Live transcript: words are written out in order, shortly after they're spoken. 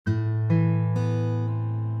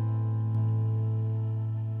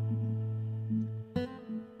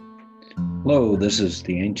Hello, this is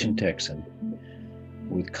the Ancient Texan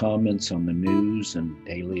with comments on the news and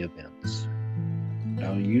daily events.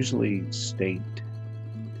 I'll usually state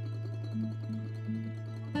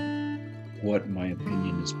what my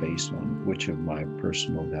opinion is based on, which of my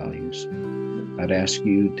personal values. I'd ask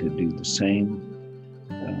you to do the same.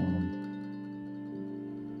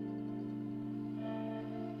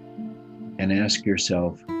 And ask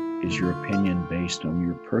yourself, is your opinion based on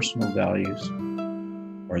your personal values?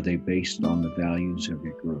 Or are they based on the values of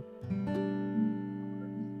your group?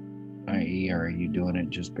 I.e., are you doing it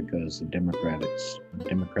just because the Democrats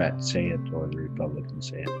say it or the Republicans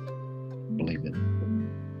say it? Believe it.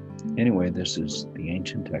 Anyway, this is the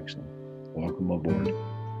Ancient Texan. Welcome aboard.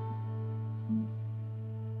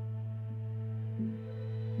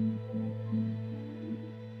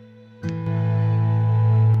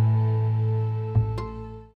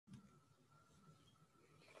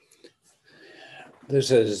 This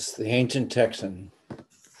is the Ancient Texan,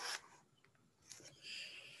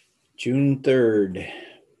 June 3rd.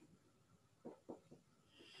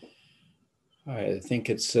 I think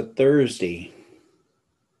it's a Thursday.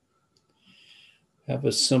 I have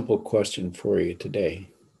a simple question for you today.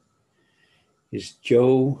 Is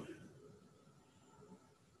Joe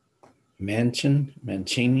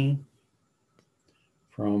Mancini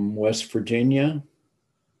from West Virginia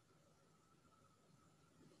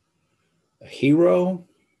a hero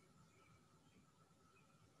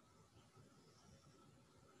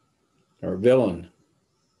or a villain?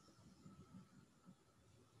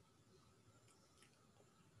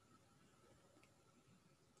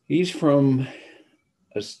 He's from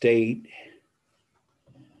a state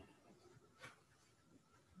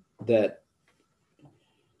that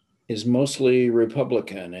is mostly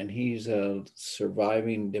Republican, and he's a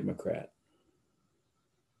surviving Democrat.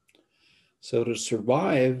 So to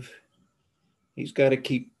survive, he's got to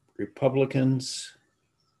keep Republicans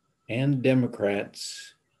and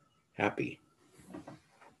Democrats happy.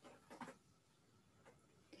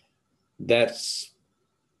 That's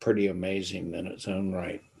pretty amazing in its own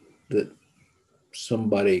right, that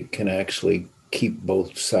somebody can actually keep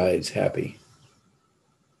both sides happy.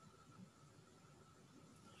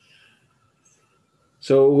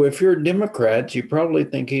 So if you're a Democrat, you probably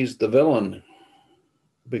think he's the villain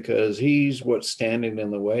because he's what's standing in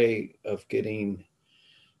the way of getting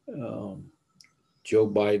Joe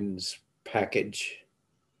Biden's package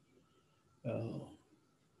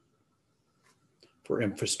for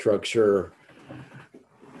infrastructure,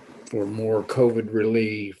 for more COVID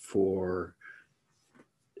relief, for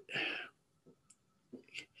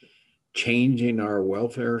changing our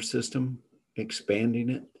welfare system, expanding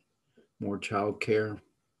it, more child care.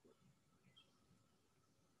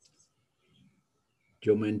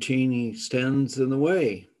 Joe Mancini stands in the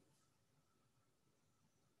way.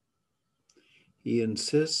 He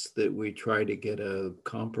insists that we try to get a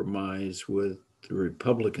compromise with the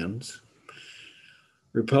Republicans.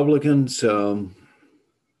 Republicans,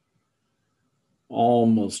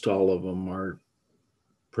 almost all of them are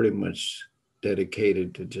pretty much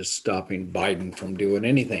dedicated to just stopping Biden from doing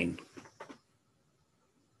anything.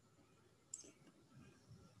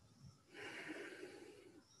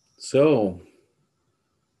 So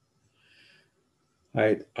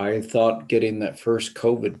I thought getting that first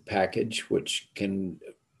COVID package, which can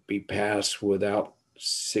be passed without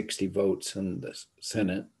 60 votes in the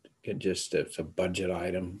Senate, it's a budget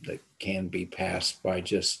item that can be passed by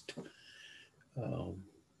just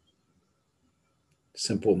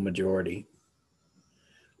simple majority.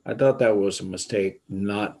 I thought that was a mistake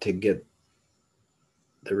not to get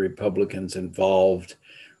the Republicans involved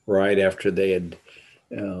right after they had,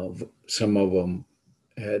 some of them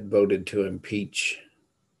had voted to impeach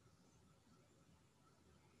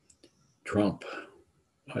Trump.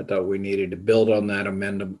 I thought we needed to build on that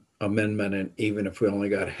amendment, and even if we only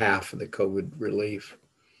got half of the COVID relief,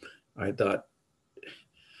 I thought,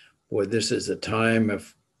 boy, this is a time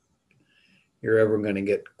if you're ever going to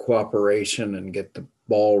get cooperation and get the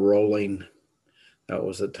ball rolling, that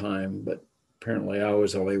was the time. But apparently I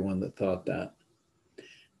was the only one that thought that.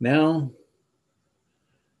 Now,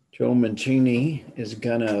 Joe Mancini is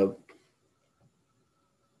going to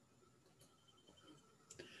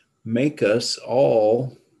make us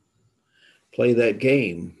all play that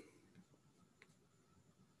game.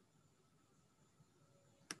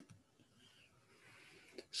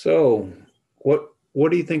 So, what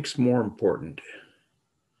do you think is more important?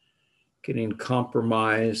 Getting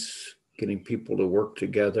compromise, getting people to work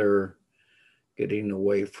together, getting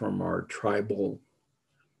away from our tribal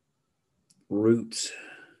roots,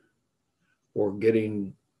 or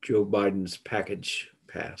getting Joe Biden's package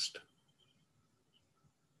passed?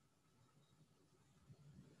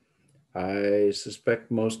 I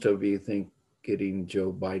suspect most of you think getting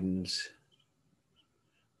Joe Biden's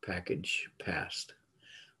package passed.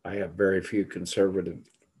 I have very few conservative,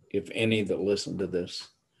 if any, that listen to this.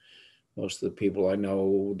 Most of the people I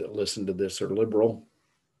know that listen to this are liberal,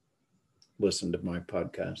 listen to my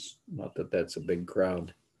podcast. Not that that's a big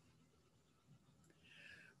crowd.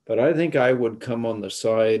 But I think I would come on the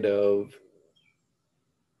side of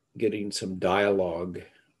getting some dialogue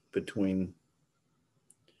between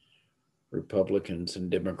Republicans and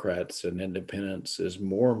Democrats and independents is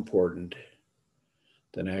more important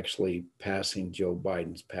than actually passing Joe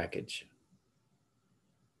Biden's package.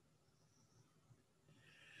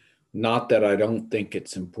 Not that I don't think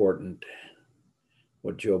it's important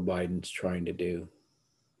what Joe Biden's trying to do.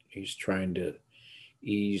 He's trying to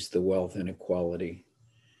ease the wealth inequality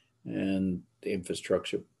and the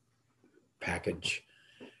infrastructure package.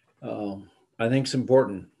 I think it's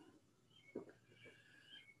important.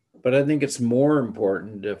 But I think it's more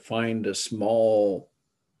important to find a smaller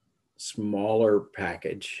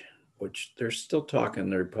package, which they're still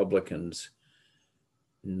talking, the Republicans,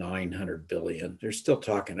 $900 billion. They're still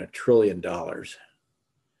talking $1 trillion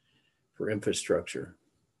for infrastructure.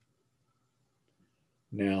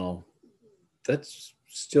 Now, that's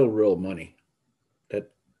still real money.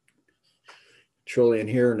 That trillion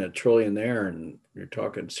here and $1 trillion there, and you're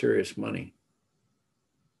talking serious money.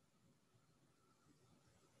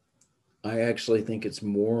 I actually think it's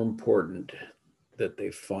more important that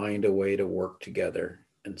they find a way to work together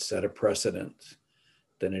and set a precedent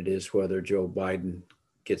than it is whether Joe Biden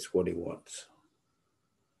gets what he wants.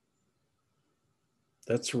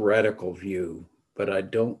 That's a radical view, but I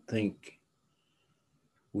don't think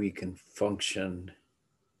we can function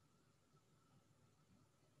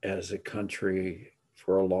as a country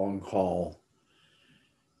for a long haul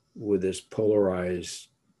with this polarized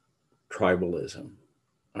tribalism.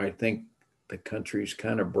 I think the country's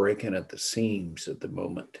kind of breaking at the seams at the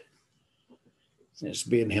moment. It's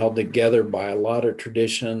being held together by a lot of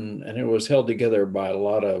tradition, and it was held together by a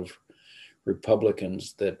lot of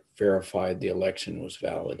Republicans that verified the election was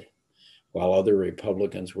valid, while other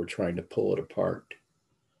Republicans were trying to pull it apart.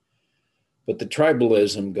 But the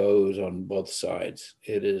tribalism goes on both sides.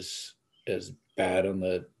 It is as bad on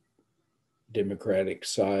the Democratic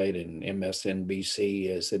side and MSNBC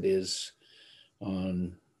as it is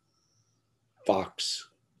on Fox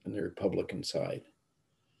and the Republican side.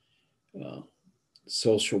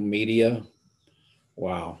 Social media,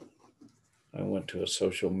 wow. I went to a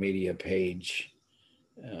social media page.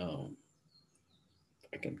 I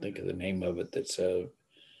can think of the name of it. That's a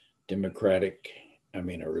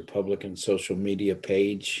Republican social media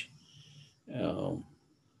page. I'll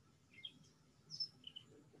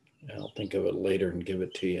think of it later and give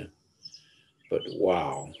it to you. But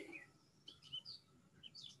wow.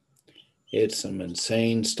 It's some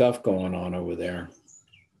insane stuff going on over there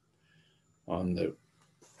on the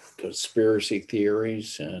conspiracy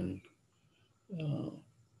theories, and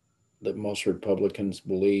that most Republicans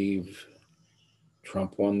believe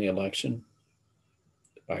Trump won the election.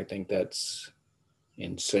 I think that's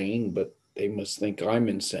insane, but they must think I'm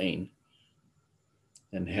insane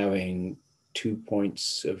and having 2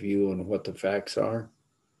 points of view on what the facts are.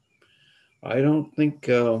 I don't think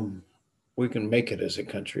we can make it as a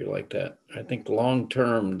country like that. I think long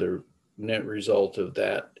term, the net result of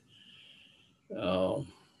that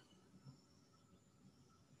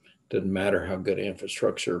doesn't matter how good an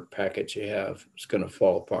infrastructure package you have, it's going to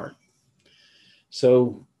fall apart.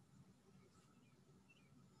 So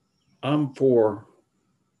I'm for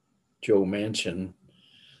Joe Manchin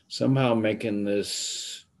somehow making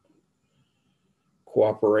this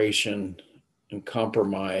cooperation and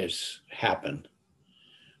compromise happen.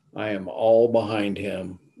 I am all behind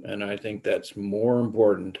him, and I think that's more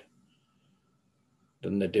important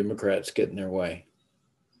than the Democrats getting their way.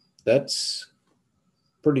 That's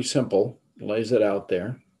pretty simple, lays it out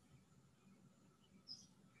there.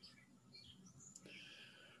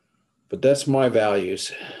 But that's my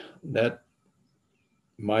values.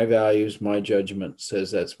 My values, my judgment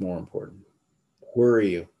says that's more important. Where are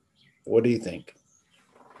you? What do you think?